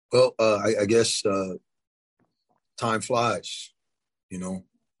Well, I guess time flies, you know.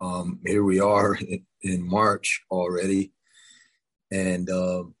 Here we are in March already, and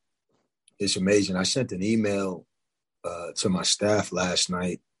it's amazing. I sent an email to my staff last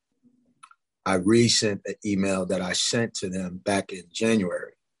night. I resent the email that I sent to them back in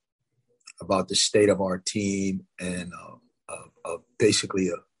January about the state of our team and basically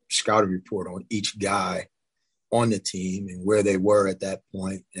a scouting report on each guy on the team and where they were at that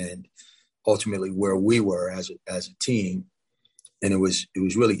point, and ultimately where we were as a team. And it was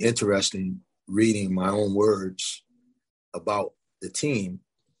really interesting reading my own words about the team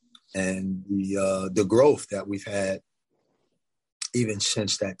and the growth that we've had even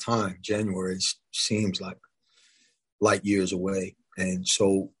since that time. January seems like light years away. And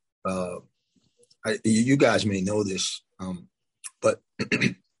so you guys may know this, but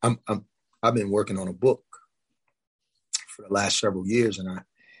I've been working on a book for the last several years, and I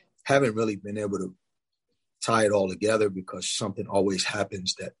haven't really been able to tie it all together because something always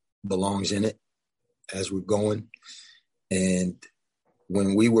happens that belongs in it as we're going. And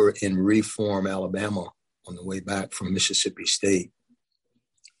when we were in Reform, Alabama, on the way back from Mississippi State,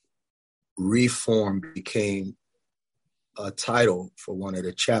 Reform became a title for one of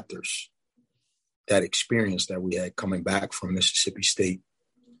the chapters, that experience that we had coming back from Mississippi State.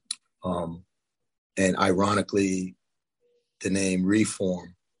 And ironically, the name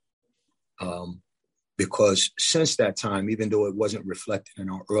Reform, because since that time, even though it wasn't reflected in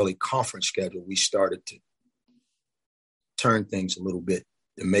our early conference schedule, we started to turn things a little bit.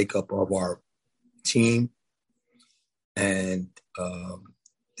 The makeup of our team and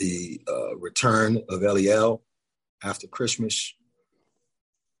the return of LEL after Christmas.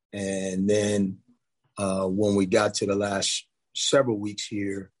 And then when we got to the last several weeks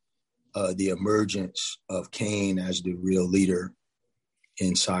here, the emergence of Kane as the real leader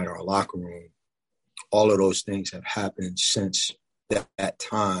inside our locker room. All of those things have happened since that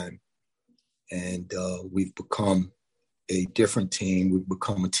time. And we've become a different team. We've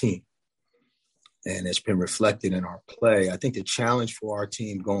become a team. And it's been reflected in our play. I think the challenge for our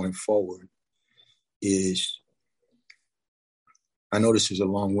team going forward is, I know this is a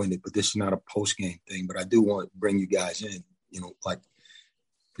long-winded, but this is not a post-game thing, but I do want to bring you guys in. Like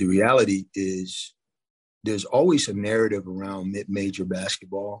the reality is there's always a narrative around mid-major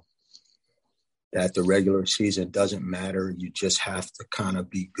basketball that the regular season doesn't matter. You just have to kind of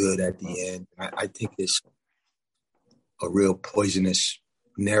be good at the end. I think it's a real poisonous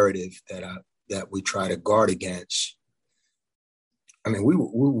narrative that we try to guard against. I mean, we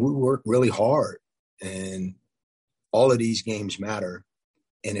work really hard, and all of these games matter.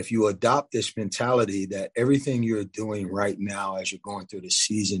 And if you adopt this mentality that everything you're doing right now as you're going through the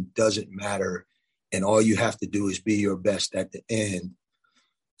season doesn't matter, and all you have to do is be your best at the end,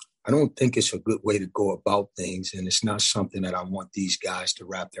 I don't think it's a good way to go about things. And it's not something that I want these guys to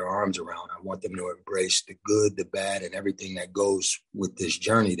wrap their arms around. I want them to embrace the good, the bad, and everything that goes with this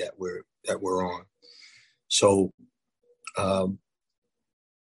journey that we're on. So, and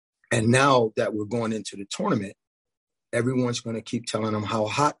now that we're going into the tournament, everyone's going to keep telling them how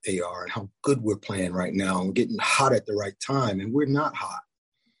hot they are and how good we're playing right now and getting hot at the right time. And we're not hot.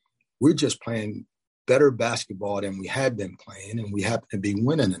 We're just playing better basketball than we had been playing, and we happen to be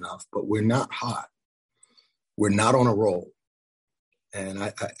winning enough, but we're not hot. We're not on a roll. And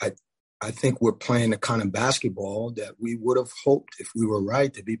I think we're playing the kind of basketball that we would have hoped, if we were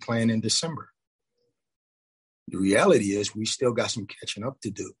right, to be playing in December. The reality is we still got some catching up to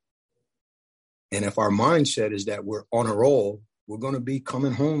do. And if our mindset is that we're on a roll, we're going to be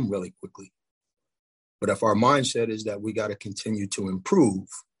coming home really quickly. But if our mindset is that we got to continue to improve,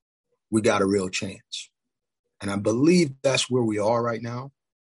 we got a real chance. And I believe that's where we are right now.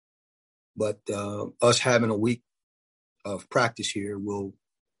 But us having a week of practice here will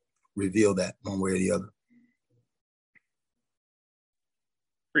reveal that one way or the other.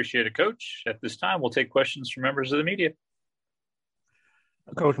 Appreciate it, Coach. At this time, we'll take questions from members of the media.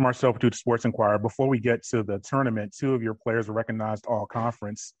 Coach Marcel Patuta, Sports Inquirer. Before we get to the tournament, two of your players were recognized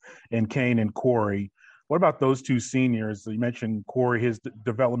all-conference in Kane and Corey. What about those two seniors? You mentioned Corey, his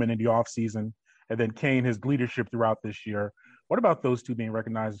development in the offseason, and then Kane, his leadership throughout this year. What about those two being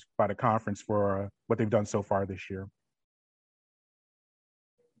recognized by the conference for what they've done so far this year?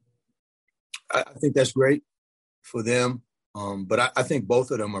 I think that's great for them. But I think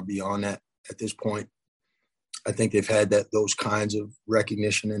both of them are beyond that at this point. I think they've had those kinds of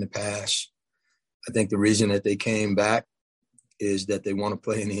recognition in the past. I think the reason that they came back is that they want to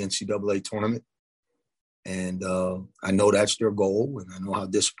play in the NCAA tournament. And I know that's their goal, and I know how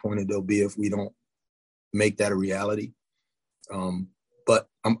disappointed they'll be if we don't make that a reality. But But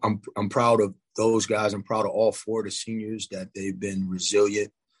I'm proud of those guys. I'm proud of all four of the seniors that they've been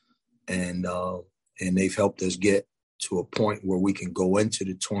resilient and they've helped us get to a point where we can go into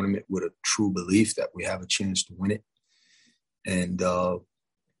the tournament with a true belief that we have a chance to win it, and a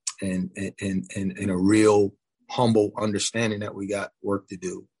real humble understanding that we got work to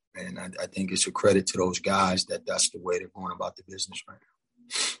do. And I think it's a credit to those guys that that's the way they're going about the business right now.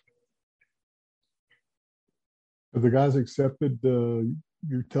 Have the guys accepted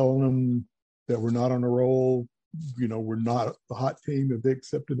you're telling them that we're not on a roll, we're not the hot team? Have they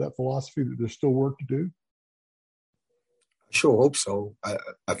accepted that philosophy that there's still work to do? I sure hope so.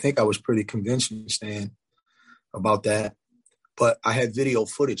 I think I was pretty convincing, Stan, about that. But I had video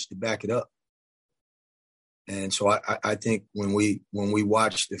footage to back it up. And so I think when we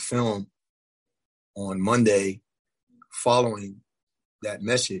watched the film on Monday following that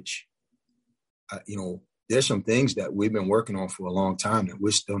message, there's some things that we've been working on for a long time that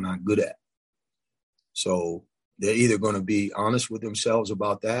we're still not good at. So they're either going to be honest with themselves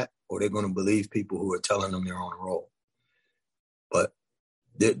about that, or they're going to believe people who are telling them they're on a roll. But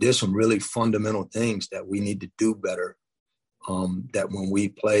there's some really fundamental things that we need to do better, that when we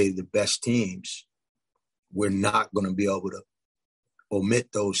play the best teams, we're not going to be able to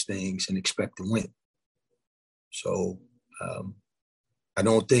omit those things and expect to win. So I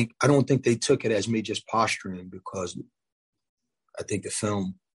don't think they took it as me just posturing, because I think the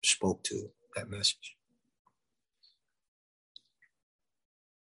film spoke to that message.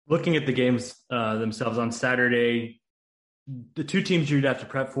 Looking at the games themselves on Saturday, the two teams you'd have to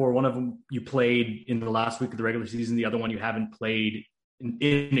prep for, one of them you played in the last week of the regular season, the other one you haven't played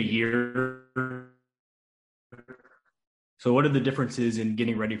in a year. So what are the differences in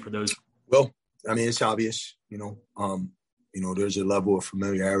getting ready for those? Well, I mean, it's obvious, there's a level of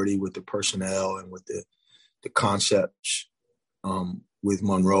familiarity with the personnel and with the concepts with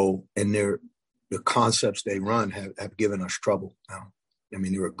Monroe, and the concepts they run have given us trouble now. I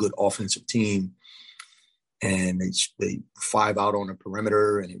mean, they're a good offensive team, and they 5 out on the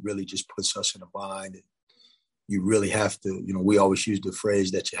perimeter, and it really just puts us in a bind. You really have to, we always use the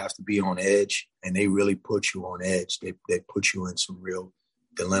phrase that you have to be on edge, and they really put you on edge. They put you in some real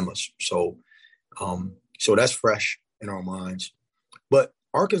dilemmas. So that's fresh in our minds. But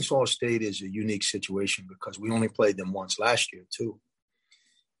Arkansas State is a unique situation because we only played them once last year too.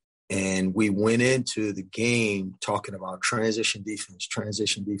 And we went into the game talking about transition defense.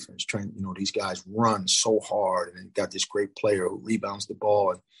 These guys run so hard, and got this great player who rebounds the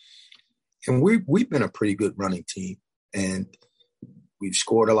ball. And we've been a pretty good running team, and we've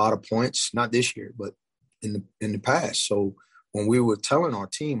scored a lot of points, not this year, but in the past. So when we were telling our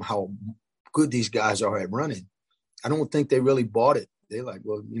team how good these guys are at running, I don't think they really bought it. They're like,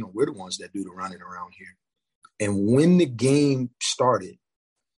 well, we're the ones that do the running around here. And when the game started,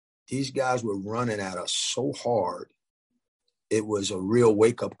 these guys were running at us so hard. It was a real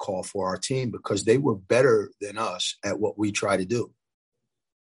wake-up call for our team, because they were better than us at what we try to do.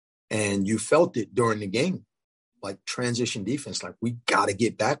 And you felt it during the game, like transition defense, like we got to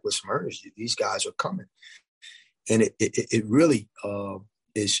get back with some urgency. These guys are coming. And it really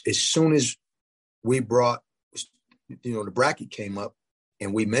is, as soon as we brought, the bracket came up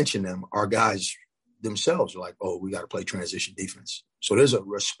and we mentioned them, our guys themselves were like, oh, we got to play transition defense. So there's a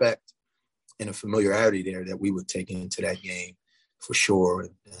respect and a familiarity there that we would take into that game for sure.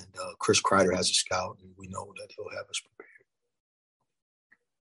 And Chris Kreider has a scout, and we know that he'll have us prepared.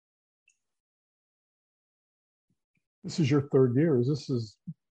 This is your third year.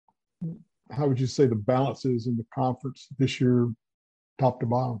 How would you say the balance is in the conference this year, top to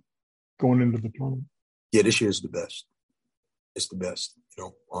bottom, going into the tournament? Yeah, this year is the best. It's the best.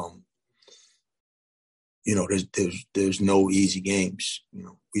 There's no easy games.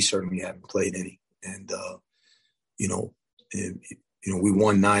 We certainly haven't played any, and we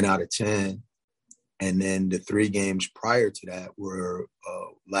won 9 out of 10, and then the 3 games prior to that were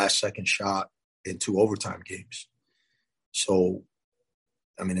last second shot and 2 overtime games. So,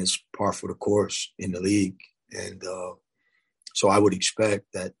 I mean, it's par for the course in the league, and so I would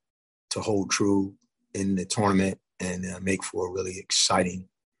expect that to hold true in the tournament and make for a really exciting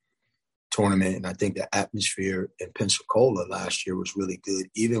tournament. And I think the atmosphere in Pensacola last year was really good,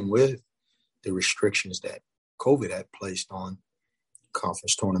 even with the restrictions that COVID had placed on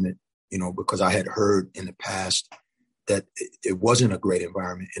conference tournament, because I had heard in the past that it wasn't a great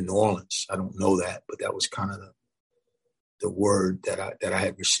environment in New Orleans. I don't know that, but that was kind of the word that I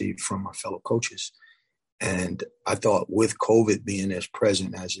had received from my fellow coaches. And I thought with COVID being as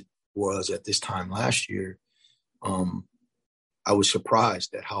present as it was at this time last year, I was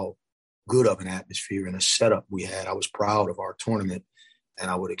surprised at how good of an atmosphere and a setup we had. I was proud of our tournament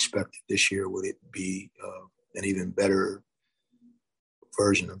I would expect that this year would it be an even better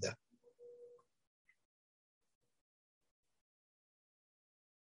version of that.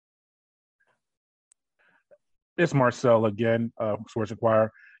 It's Marcel again, Sports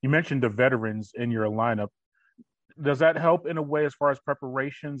Inquirer. You mentioned the veterans in your lineup. Does that help in a way as far as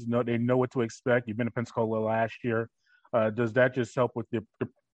preparations? They know what to expect. You've been to Pensacola last year. Does that just help with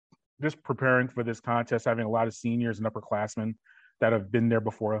just preparing for this contest, having a lot of seniors and upperclassmen that have been there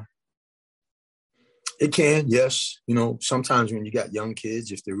before? It can, yes. You know, sometimes when you got young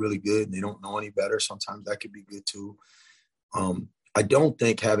kids, if they're really good and they don't know any better, sometimes that could be good too. I don't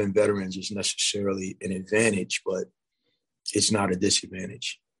think having veterans is necessarily an advantage, but it's not a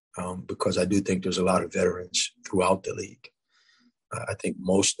disadvantage because I do think there's a lot of veterans throughout the league. I think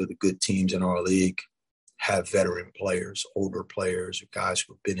most of the good teams in our league have veteran players, older players, guys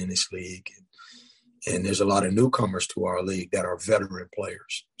who have been in this league. And there's a lot of newcomers to our league that are veteran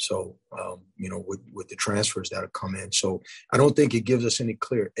players. So, with the transfers that have come in. So I don't think it gives us any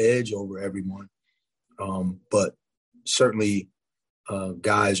clear edge over everyone. But certainly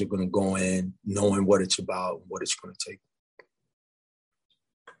guys are going to go in knowing what it's about and what it's going to take.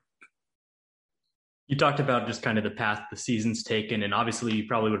 You talked about just kind of the path the season's taken, and obviously you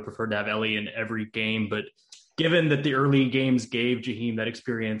probably would have preferred to have Ellie in every game, but given that the early games gave Jaheim that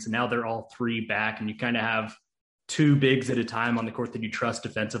experience, and now they're all three back, and you kind of have two bigs at a time on the court that you trust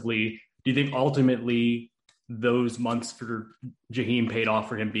defensively, do you think ultimately those months for Jaheim paid off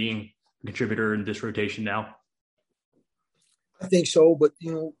for him being a contributor in this rotation now? I think so, but,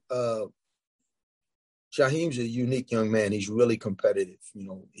 Jaheim's a unique young man. He's really competitive.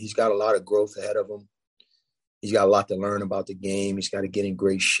 He's got a lot of growth ahead of him. He's got a lot to learn about the game. He's got to get in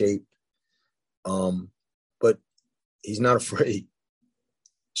great shape. But he's not afraid.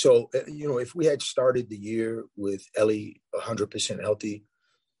 So, if we had started the year with Ellie 100% healthy,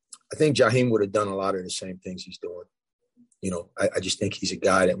 I think Jaheim would have done a lot of the same things he's doing. I just think he's a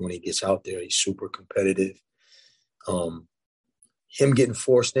guy that when he gets out there, he's super competitive. Him getting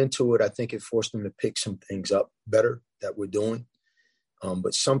forced into it, I think it forced him to pick some things up better that we're doing.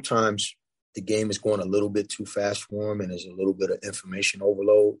 But sometimes the game is going a little bit too fast for him and there's a little bit of information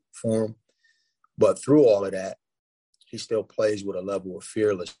overload for him. But through all of that, he still plays with a level of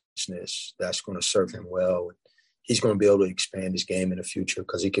fearlessness that's going to serve him well. And he's going to be able to expand his game in the future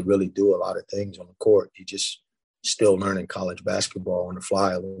because he can really do a lot of things on the court. He just still learning college basketball on the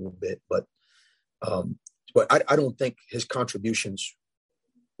fly a little bit. But I don't think his contributions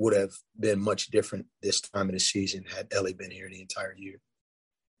would have been much different this time of the season had Ellie been here the entire year.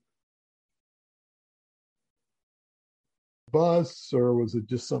 Buzz, or was it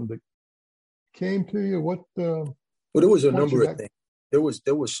just something that came to you? Well, there was a number of things.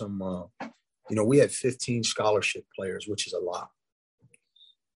 There was some, we had 15 scholarship players, which is a lot.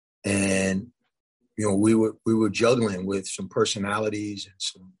 And, we were juggling with some personalities and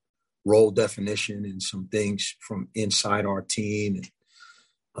some role definition and some things from inside our team.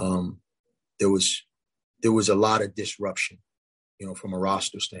 And there was a lot of disruption, from a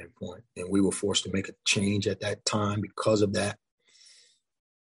roster standpoint. And we were forced to make a change at that time because of that.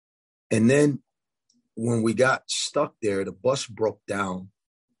 And then when we got stuck there, the bus broke down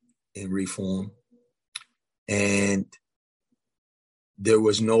in Reform. And there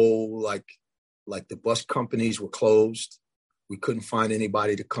was no, like the bus companies were closed. We couldn't find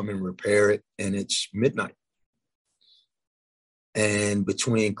anybody to come and repair it. And it's midnight. And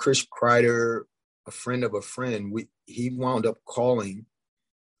between Chris Kreider, a friend of a friend, he wound up calling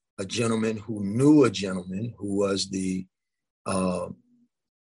a gentleman who knew a gentleman who was the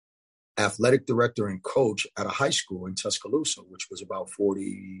athletic director and coach at a high school in Tuscaloosa, which was about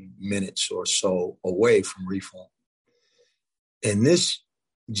 40 minutes or so away from Reform. And this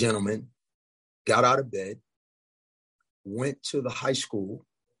gentleman got out of bed, went to the high school.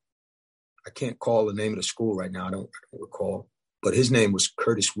 I can't call the name of the school right now. I don't recall. But his name was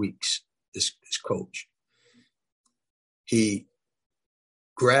Curtis Weeks, this coach. He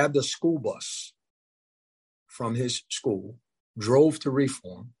grabbed a school bus from his school, drove to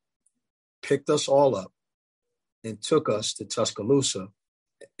Reform, picked us all up, and took us to Tuscaloosa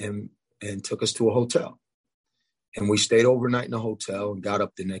and took us to a hotel. And we stayed overnight in a hotel and got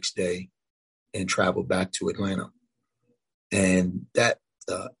up the next day and traveled back to Atlanta. And that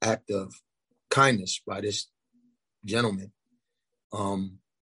act of kindness by this gentleman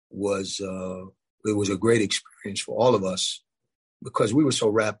was a great experience for all of us because we were so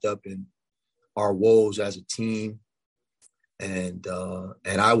wrapped up in our woes as a team. And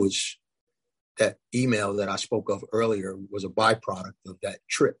that email that I spoke of earlier was a byproduct of that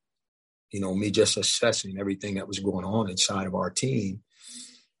trip. Me just assessing everything that was going on inside of our team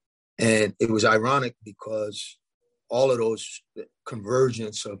And it was ironic because all of those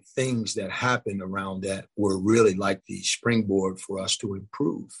convergence of things that happened around that were really like the springboard for us to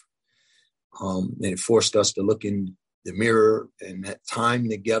improve. And it forced us to look in the mirror, and that time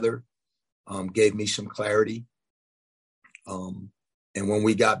together gave me some clarity. And when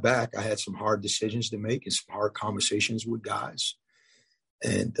we got back, I had some hard decisions to make and some hard conversations with guys.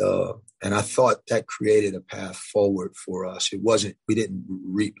 And I thought that created a path forward for us. We didn't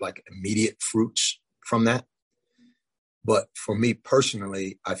reap like immediate fruits from that. But for me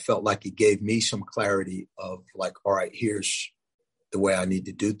personally, I felt like it gave me some clarity of like, all right, here's the way I need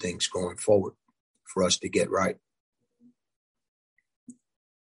to do things going forward for us to get right.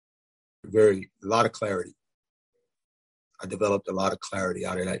 A lot of clarity. I developed a lot of clarity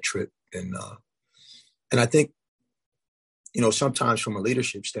out of that trip. And I think, sometimes from a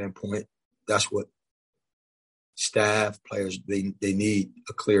leadership standpoint, that's what staff, players, they need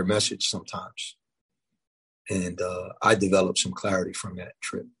a clear message sometimes. And I developed some clarity from that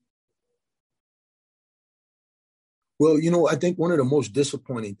trip. Well, I think one of the most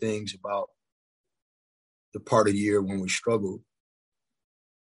disappointing things about the part of the year when we struggled,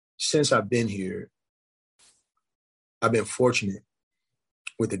 since I've been here, I've been fortunate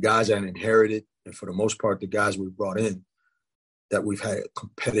with the guys I inherited, and for the most part, the guys we brought in, that we've had a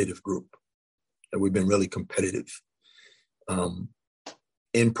competitive group, that we've been really competitive.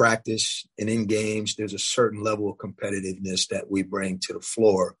 In practice and in games, there's a certain level of competitiveness that we bring to the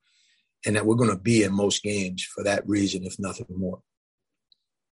floor, and that we're going to be in most games for that reason, if nothing more.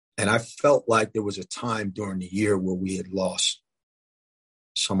 And I felt like there was a time during the year where we had lost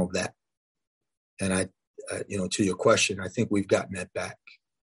some of that. And to your question, I think we've gotten that back.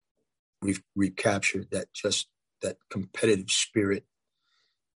 We've recaptured that competitive spirit,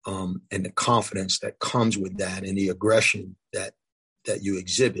 and the confidence that comes with that, and the aggression that you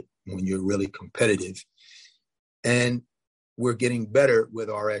exhibit when you're really competitive. And we're getting better with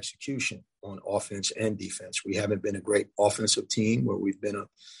our execution on offense and defense. We haven't been a great offensive team where we've been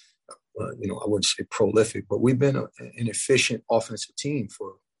I wouldn't say prolific, but we've been an efficient offensive team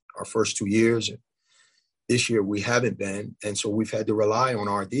for our first 2 years. And this year we haven't been. And so we've had to rely on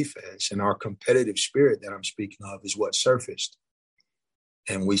our defense, and our competitive spirit that I'm speaking of is what surfaced.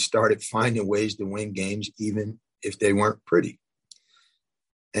 And we started finding ways to win games, even if they weren't pretty.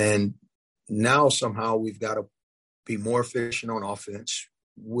 And now somehow we've got to be more efficient on offense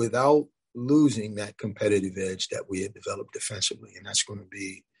without losing that competitive edge that we had developed defensively. And that's going to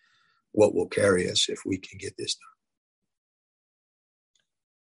be what will carry us if we can get this done.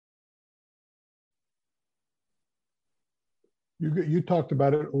 You talked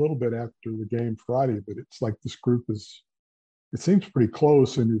about it a little bit after the game Friday, but it's like this group it seems pretty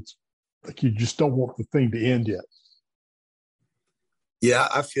close, and it's like you just don't want the thing to end yet. Yeah,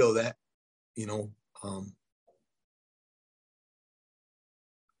 I feel that.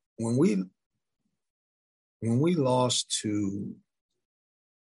 When we lost to,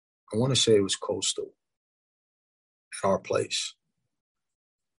 I want to say it was Coastal at our place.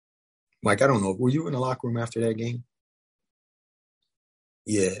 Mike, I don't know. Were you in the locker room after that game?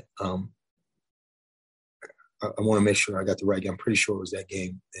 Yeah. I want to make sure I got the right game. I'm pretty sure it was that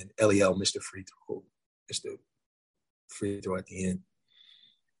game. And Eliel missed the free throw at the end.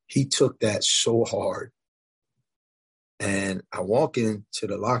 He took that so hard. And I walk into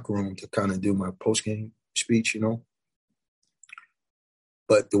the locker room to kind of do my post-game speech,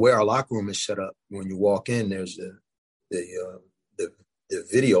 But the way our locker room is set up, when you walk in, there's the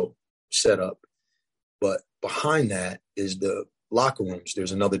video set up. But behind that is the locker rooms.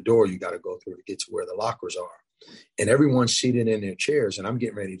 There's another door you got to go through to get to where the lockers are. And everyone's seated in their chairs, and I'm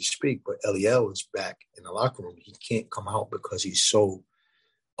getting ready to speak, but Eliel is back in the locker room. He can't come out because he's so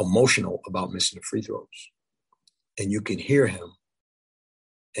emotional about missing the free throws. And you can hear him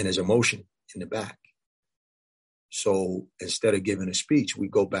and his emotion in the back. So instead of giving a speech, we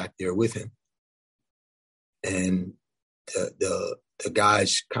go back there with him. And the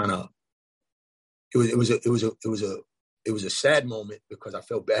guys kind of, it was a sad moment because I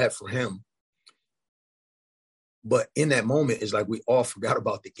felt bad for him. But in that moment, it's like we all forgot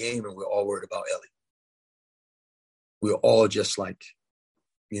about the game and we're all worried about Ellie. We were all just like,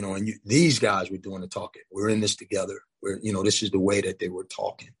 these guys were doing the talking. We're in this together. This is the way that they were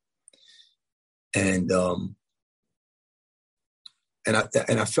talking. And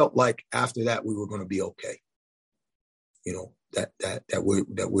I felt like after that we were going to be okay. We're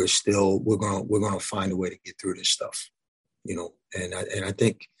going to find a way to get through this stuff. And I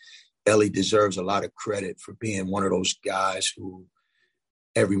think Ellie deserves a lot of credit for being one of those guys who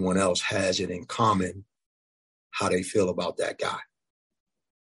everyone else has it in common how they feel about that guy.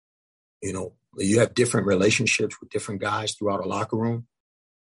 You know, you have different relationships with different guys throughout a locker room,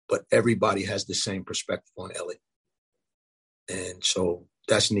 but everybody has the same perspective on Ellie. And so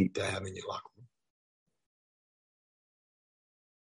that's neat to have in your locker room.